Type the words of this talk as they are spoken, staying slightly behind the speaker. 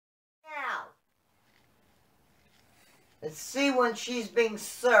and see when she's being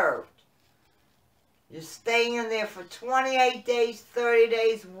served. You're staying in there for 28 days, 30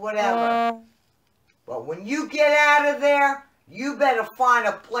 days, whatever. But when you get out of there, you better find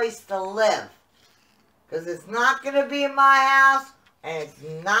a place to live. Because it's not going to be in my house, and it's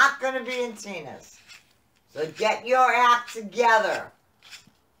not going to be in Tina's. So get your act together.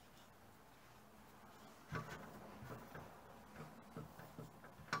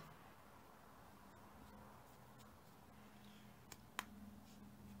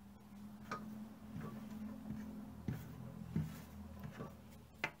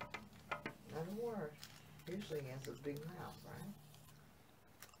 Not a word. Usually he has a big mouth, right?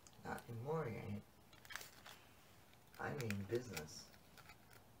 Not anymore, he ain't. I mean business.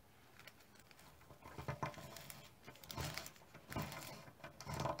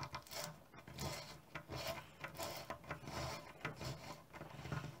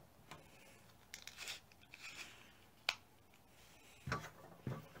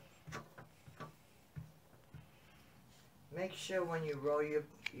 Make sure when you roll your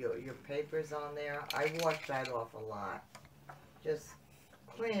papers on there, I wash that off a lot. Just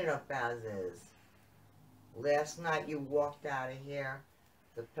clean it up as is. Last night you walked out of here,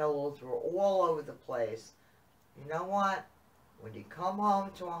 the pillows were all over the place. You know what? When you come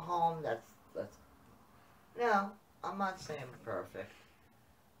home to a home that's no, I'm not saying perfect,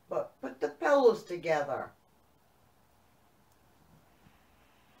 but put the pillows together.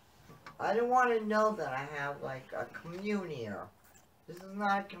 I don't want to know that I have like a commune here. This is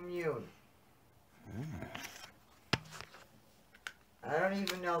not a commune. I don't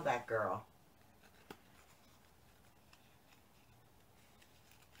even know that girl.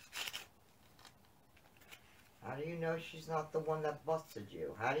 How do you know she's not the one that busted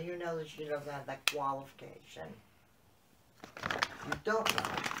you? How do you know that she doesn't have that qualification? You don't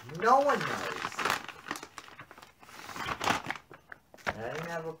know. No one knows. I didn't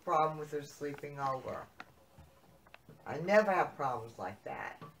have a problem with her sleeping over. I never have problems like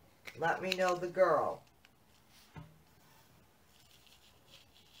that. Let me know the girl.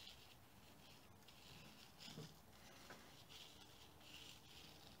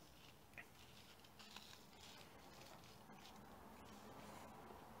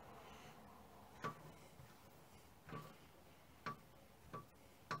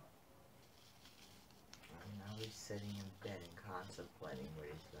 Sitting in bed and contemplating what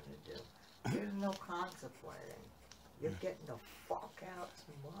he's going to do. There's no contemplating. You're getting the fuck out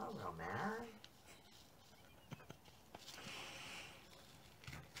tomorrow, man.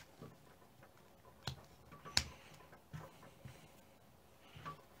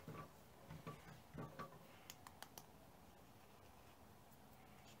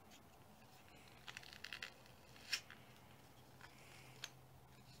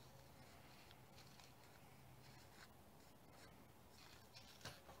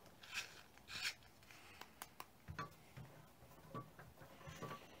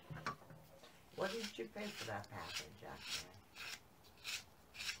 What did you pay for that package, actually?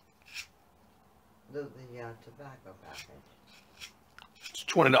 The tobacco package. It's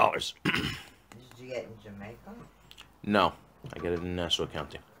 $20. Did you get in Jamaica? No, I get it in Nassau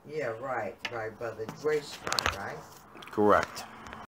County. Yeah, right, by the Grace Street, right? Correct.